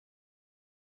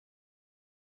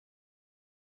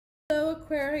Hello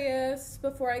Aquarius,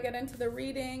 before I get into the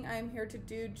reading, I'm here to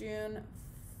do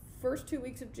first 2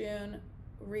 weeks of June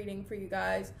reading for you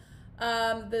guys.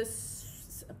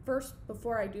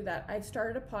 Before I do that, I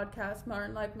started a podcast,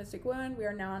 Modern Life Mystic Women. We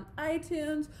are now on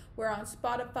iTunes, we're on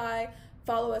Spotify.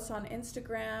 Follow us on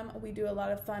Instagram. We do a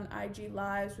lot of fun IG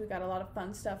lives. We got a lot of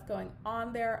fun stuff going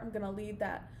on there. I'm going to leave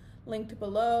that linked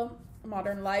below.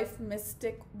 Modern Life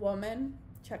Mystic Woman.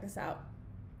 Check us out.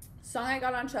 Song I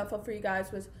got on shuffle for you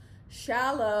guys was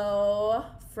Shallow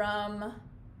from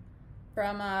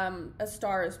A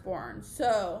Star Is Born.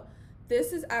 So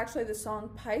this is actually the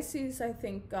song Pisces, I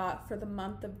think, got for the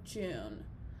month of June.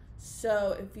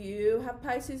 So if you have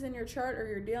Pisces in your chart or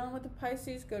you're dealing with the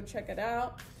Pisces, go check it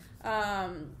out.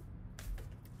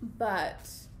 But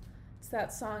it's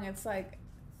that song, it's like,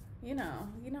 you know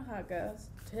how it goes.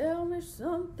 Tell me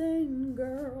something,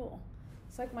 girl.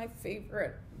 It's like my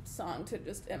favorite song to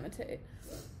just imitate.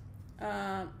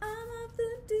 I'm off the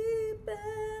deep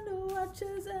end, watch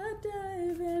as I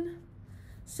dive in.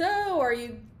 So, are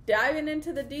you diving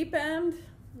into the deep end?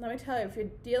 Let me tell you, if you're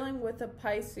dealing with a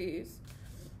Pisces,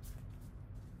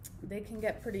 they can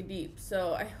get pretty deep.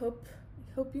 So, I hope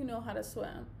you know how to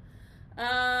swim.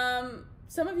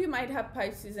 Some of you might have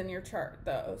Pisces in your chart,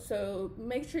 though. So,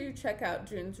 make sure you check out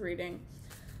June's reading.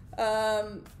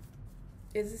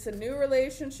 Is this a new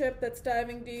relationship that's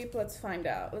diving deep? Let's find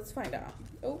out.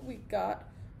 Oh, we got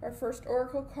our first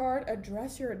oracle card.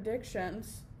 Address your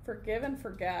addictions. Forgive and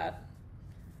forget.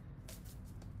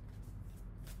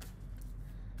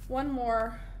 One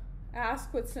more.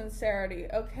 Ask with sincerity.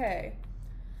 Okay.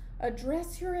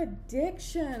 Address your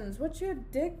addictions. What you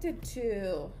addicted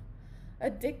to?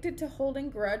 Addicted to holding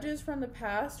grudges from the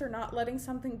past or not letting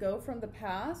something go from the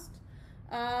past?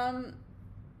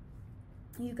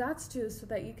 You got to, so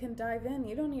that you can dive in.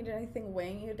 You don't need anything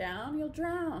weighing you down. You'll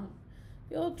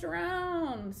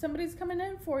drown. Somebody's coming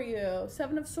in for you.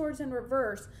 7 of Swords in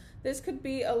reverse. This could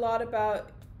be a lot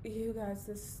about you guys.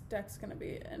 This deck's going to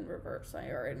be in reverse.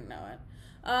 I already know it.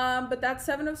 But that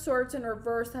 7 of Swords in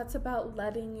reverse, that's about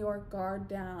letting your guard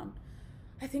down.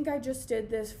 I think I just did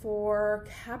this for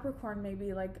Capricorn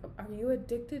maybe. Like, are you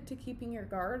addicted to keeping your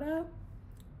guard up?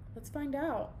 Let's find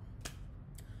out.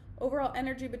 Overall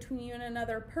energy between you and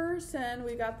another person,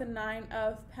 we got the 9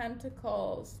 of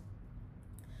Pentacles.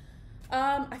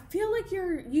 I feel like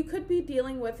you could be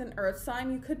dealing with an earth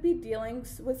sign. You could be dealing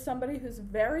with somebody who's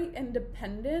very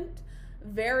independent,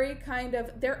 they're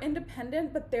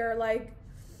independent, but they're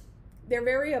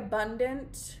very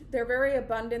abundant. They're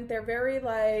very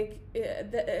like,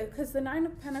 because the 9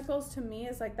 of Pentacles to me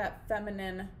is like that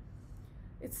feminine.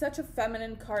 It's such a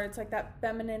feminine card. It's like that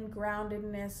feminine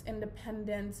groundedness,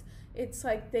 independence. It's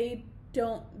like they're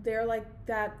like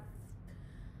that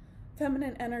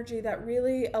feminine energy that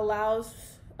really allows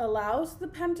the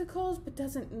Pentacles, but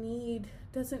doesn't need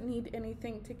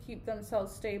anything to keep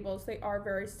themselves stable. They are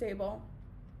very stable.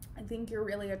 I think you're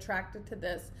really attracted to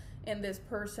this in this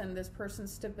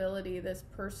person's stability, this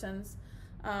person's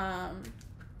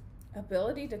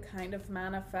ability to kind of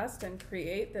manifest and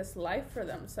create this life for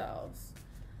themselves.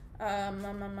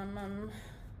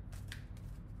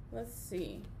 Let's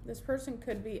see. This person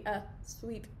could be a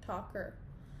sweet talker.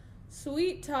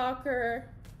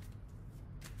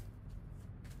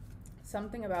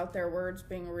 Something about their words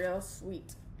being real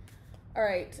sweet. All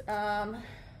right.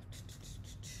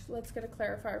 Let's get a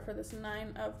clarifier for this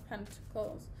 9 of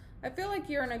Pentacles. I feel like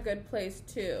you're in a good place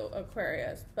too,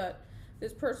 Aquarius, but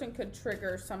this person could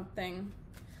trigger something,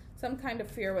 some kind of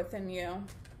fear within you.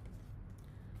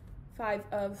 5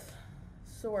 of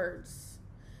Swords.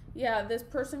 Yeah, this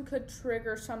person could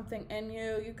trigger something in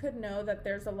you. You could know that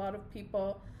there's a lot of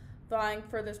people vying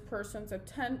for this person's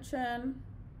attention.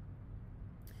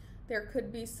 There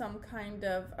could be some kind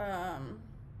of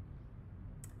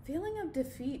feeling of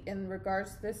defeat in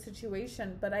regards to this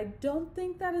situation, but I don't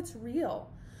think that it's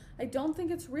real. I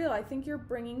think you're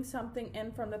bringing something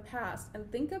in from the past.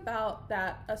 And think about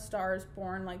that A Star Is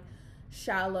Born, like,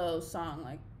 Shallow song.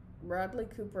 Like, Bradley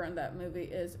Cooper in that movie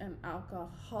is an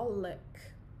alcoholic.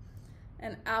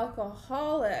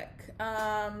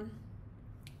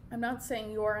 I'm not saying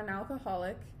you're an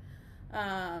alcoholic,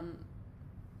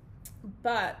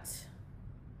 but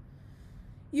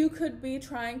you could be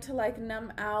trying to like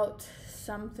numb out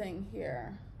something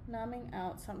here. Numbing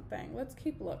out something. Let's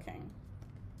keep looking.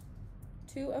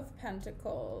 2 of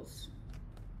Pentacles.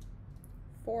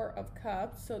 4 of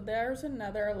Cups. So there's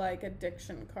another like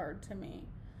addiction card to me.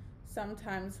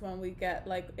 Sometimes when we get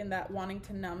like in that wanting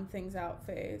to numb things out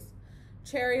phase.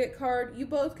 Chariot card. You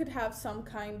both could have some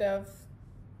kind of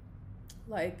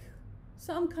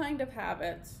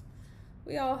habits.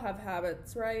 We all have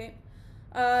habits, right?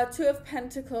 Two of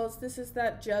Pentacles. This is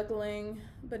that juggling,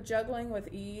 but juggling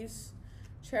with ease.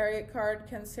 Chariot card,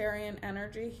 Cancerian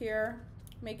energy here.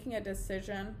 Making a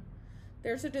decision.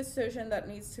 There's a decision that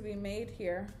needs to be made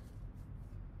here.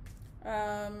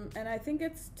 And I think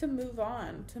it's to move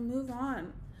on,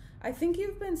 I think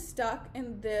you've been stuck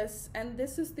in this, and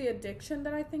this is the addiction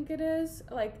that I think it is.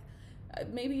 Like,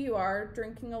 maybe you are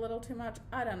drinking a little too much.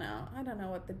 I don't know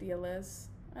what the deal is.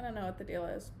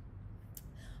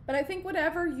 But I think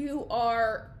whatever you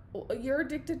are, you're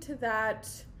addicted to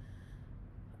that,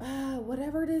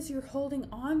 whatever it is you're holding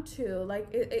on to. Like,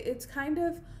 it's kind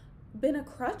of been a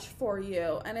crutch for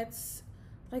you, and it's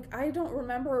like, I don't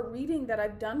remember a reading that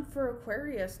I've done for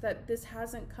Aquarius that this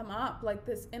hasn't come up, like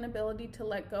this inability to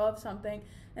let go of something.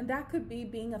 And that could be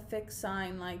being a fixed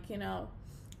sign. Like, you know,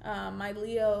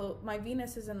 my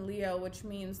Venus is in Leo, which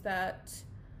means that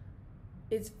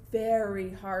it's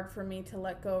very hard for me to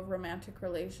let go of romantic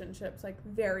relationships. Like,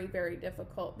 very, very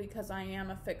difficult, because I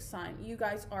am a fixed sign. You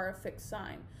guys are a fixed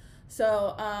sign.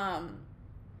 So,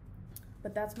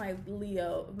 but that's my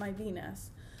Leo, my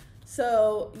Venus.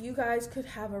 So you guys could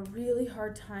have a really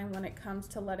hard time when it comes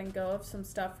to letting go of some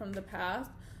stuff from the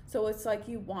past. So it's like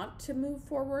you want to move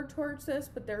forward towards this,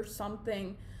 but there's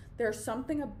something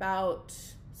about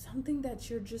something that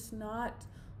you're just not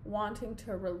wanting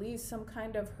to release, some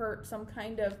kind of hurt, some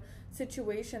kind of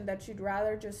situation that you'd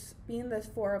rather just be in this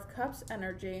Four of Cups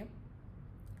energy,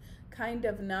 kind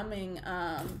of numbing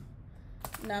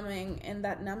in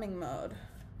that numbing mode.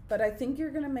 But I think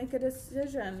you're going to make a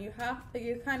decision. You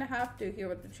kind of have to here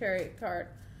with the Chariot card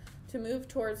to move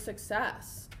towards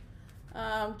success.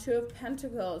 Two of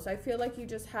Pentacles. I feel like you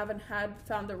just haven't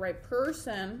found the right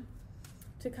person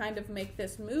to kind of make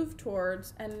this move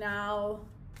towards. And now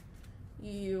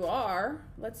you are.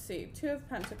 Let's see. Two of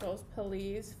Pentacles,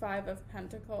 please. Five of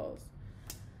Pentacles.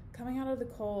 Coming out of the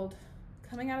cold.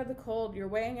 You're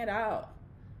weighing it out.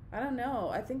 I don't know.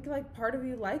 I think like part of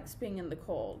you likes being in the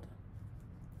cold.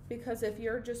 Because if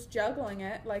you're just juggling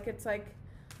it, like it's like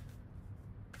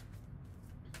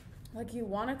you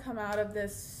want to come out of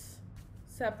this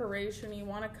separation, you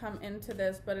want to come into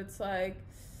this, but it's like,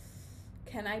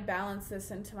 can I balance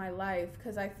this into my life?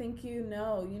 Because I think you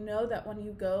know that when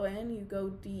you go in, you go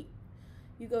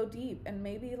deep. And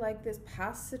maybe like this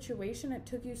past situation, it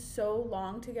took you so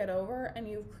long to get over, and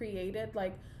you've created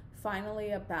like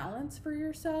finally a balance for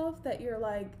yourself that you're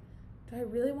like, do I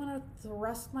really want to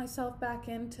thrust myself back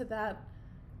into that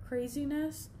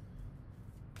craziness?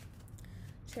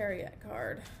 Chariot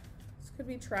card. This could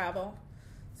be travel.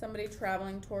 Somebody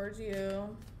traveling towards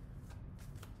you.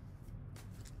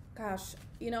 Gosh,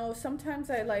 you know, sometimes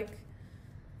I like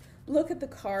look at the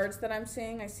cards that I'm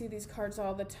seeing. I see these cards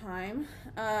all the time.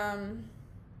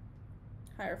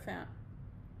 Hierophant.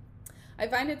 I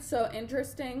find it so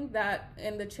interesting that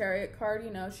in the Chariot card,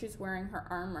 you know, she's wearing her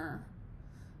armor.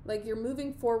 Like, you're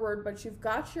moving forward, but you've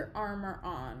got your armor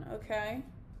on, okay?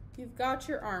 You've got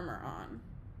your armor on.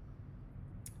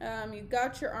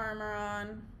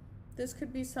 This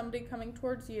could be somebody coming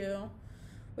towards you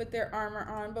with their armor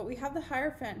on. But we have the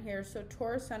Hierophant here, so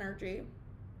Taurus energy.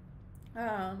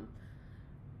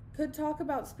 Could talk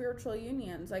about spiritual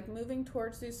unions, like moving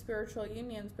towards these spiritual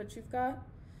unions, but you've got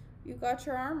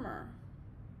your armor.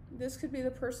 This could be the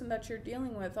person that you're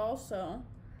dealing with also.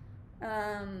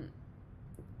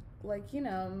 Like, you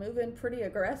know, moving pretty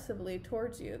aggressively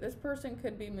towards you. This person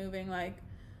could be moving like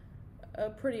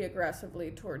pretty aggressively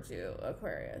towards you,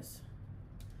 Aquarius.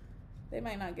 They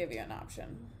might not give you an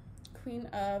option. Queen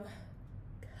of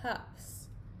Cups.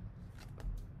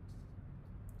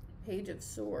 Page of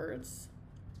Swords.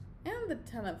 And the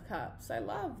Ten of Cups. I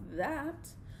love that.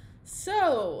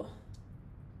 So,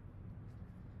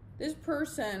 this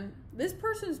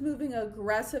person's moving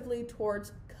aggressively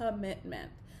towards commitment.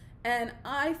 And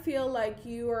I feel like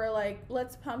you are like,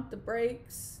 let's pump the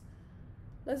brakes.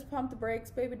 Let's pump the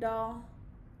brakes, baby doll.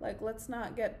 Like, let's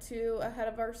not get too ahead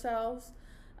of ourselves.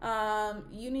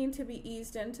 You need to be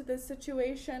eased into this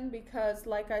situation because,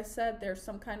 like I said, there's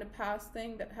some kind of past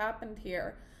thing that happened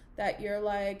here that you're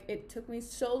like, it took me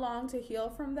so long to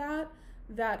heal from that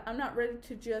I'm not ready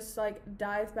to just like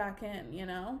dive back in, you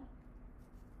know?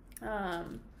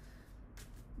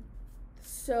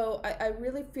 So I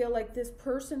really feel like this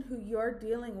person who you're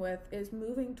dealing with is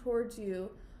moving towards you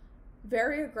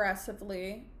very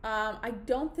aggressively. I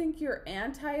don't think you're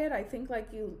anti it. I think like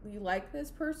you like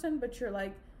this person, but you're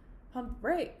like, pump the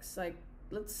brakes. Like,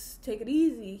 let's take it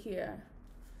easy here.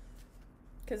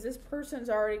 Because this person's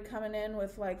already coming in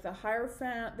with like the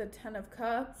Hierophant, the Ten of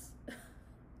Cups.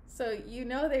 So you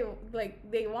know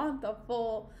they want the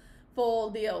full full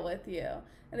deal with you.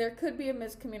 And there could be a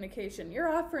miscommunication. You're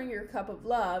offering your cup of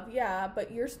love, yeah,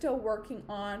 but you're still working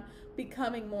on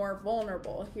becoming more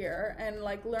vulnerable here and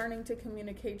like learning to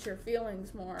communicate your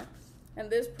feelings more. And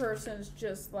this person's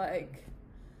just like,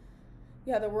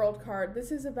 yeah, the World card.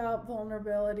 This is about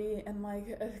vulnerability and like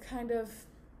a kind of,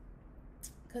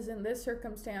 because in this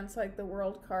circumstance, like the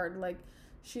World card, like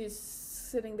she's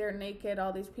sitting there naked,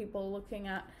 all these people looking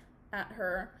at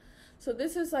her. So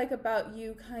this is like about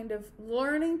you kind of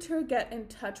learning to get in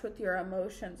touch with your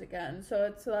emotions again. So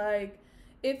it's like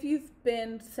if you've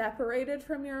been separated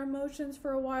from your emotions for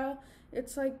a while,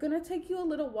 it's like going to take you a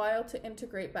little while to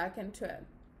integrate back into it.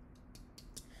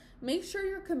 Make sure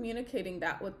you're communicating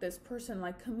that with this person.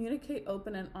 Like communicate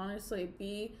open and honestly.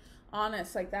 Be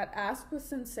honest. Like that, ask with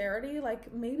sincerity.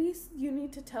 Like maybe you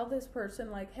need to tell this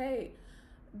person like, hey,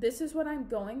 this is what I'm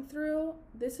going through.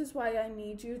 This is why I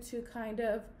need you to kind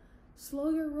of slow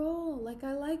your roll. Like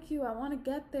I like you. I want to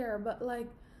get there, but like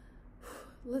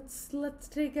let's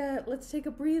take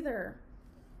a breather.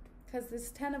 Cuz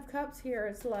this 10 of Cups here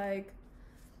is like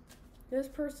this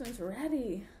person's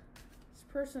ready. This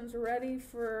person's ready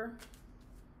for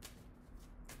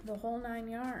the whole 9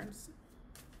 yards.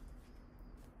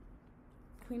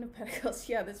 Queen of Pentacles.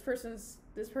 Yeah, this person's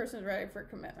ready for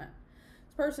commitment.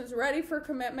 Person's ready for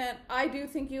commitment. I do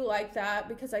think you like that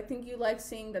because I think you like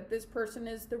seeing that this person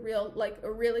is the real, like,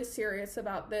 really serious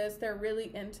about this. They're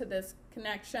really into this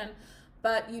connection,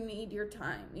 but you need your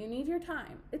time. You need your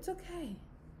time. It's okay.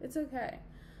 It's okay.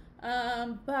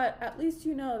 But at least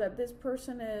you know that this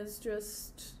person is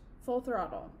just full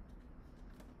throttle.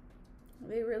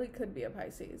 They really could be a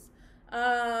Pisces.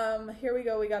 Here we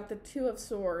go. We got the 2 of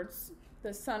Swords,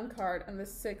 the Sun card, and the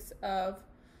 6 of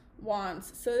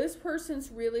Wands. So this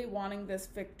person's really wanting this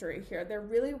victory here. They're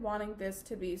really wanting this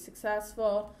to be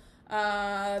successful.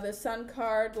 The Sun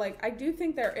card, like I do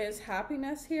think there is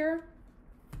happiness here,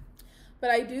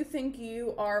 but I do think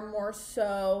you are more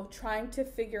so trying to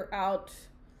figure out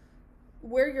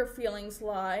where your feelings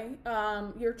lie.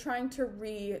 You're trying to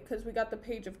because we got the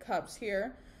Page of Cups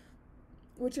here,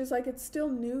 which is like it's still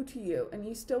new to you and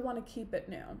you still want to keep it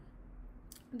new.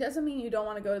 Doesn't mean you don't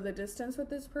want to go to the distance with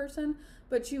this person,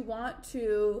 but you want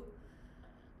to,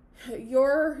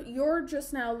 you're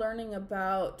just now learning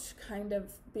about kind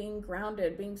of being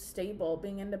grounded, being stable,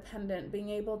 being independent, being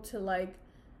able to like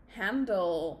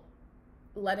handle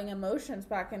letting emotions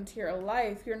back into your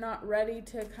life. You're not ready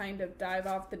to kind of dive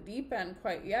off the deep end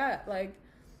quite yet. Like,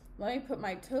 let me put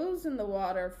my toes in the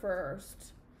water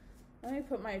first. Let me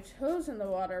put my toes in the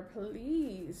water,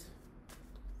 please.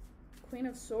 Queen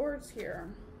of Swords here.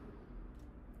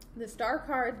 The Star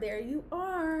card, there you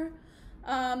are.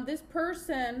 This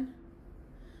person,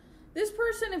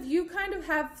 if you kind of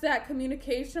have that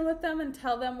communication with them and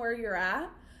tell them where you're at,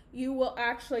 you will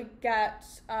actually get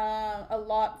a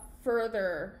lot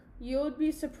further. You would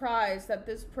be surprised that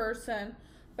this person,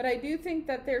 but I do think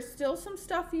that there's still some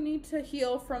stuff you need to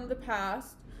heal from the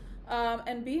past.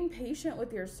 And being patient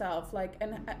with yourself, like,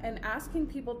 and asking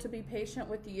people to be patient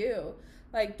with you.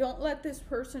 Like, don't let this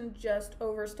person just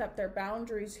overstep their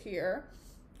boundaries here.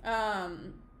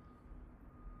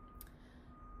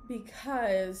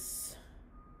 Because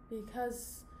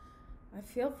I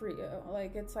feel for you.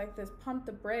 Like, it's like this pump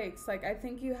the brakes. Like, I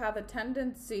think you have a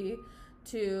tendency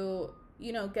to,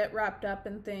 you know, get wrapped up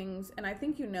in things. And I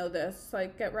think you know this.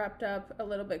 Like, get wrapped up a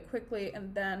little bit quickly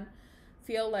and then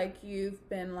feel like you've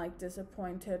been like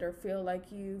disappointed or feel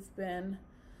like you've been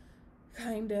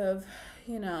kind of,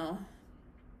 you know,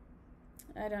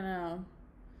 I don't know,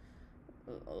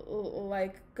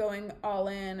 like going all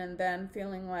in and then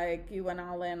feeling like you went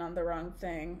all in on the wrong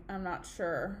thing. I'm not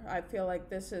sure. I feel like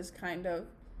this is kind of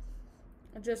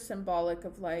just symbolic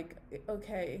of like,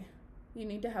 okay, you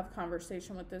need to have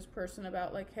conversation with this person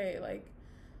about like, hey, like,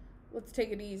 let's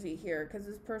take it easy here, because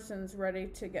this person's ready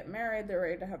to get married, they're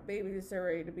ready to have babies, they're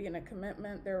ready to be in a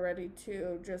commitment, they're ready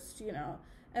to just, you know,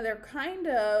 and they're kind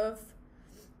of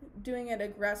doing it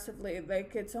aggressively.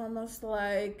 Like, it's almost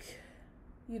like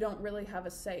you don't really have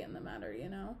a say in the matter, you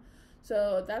know?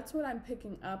 So that's what I'm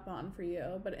picking up on for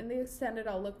you. But in the extended,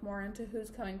 I'll look more into who's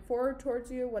coming forward towards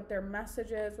you, what their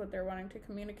message is, what they're wanting to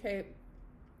communicate.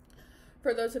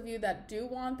 For those of you that do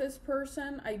want this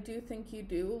person, I do think you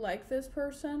do like this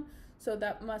person. So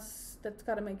that's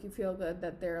got to make you feel good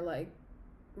that they're like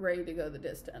ready to go the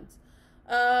distance.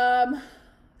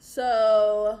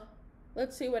 So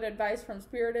let's see what advice from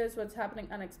Spirit is, what's happening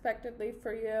unexpectedly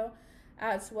for you,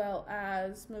 as well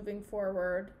as moving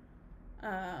forward,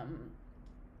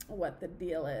 what the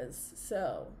deal is.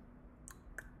 So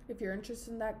if you're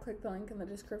interested in that, click the link in the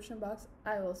description box.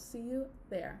 I will see you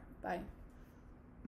there. Bye.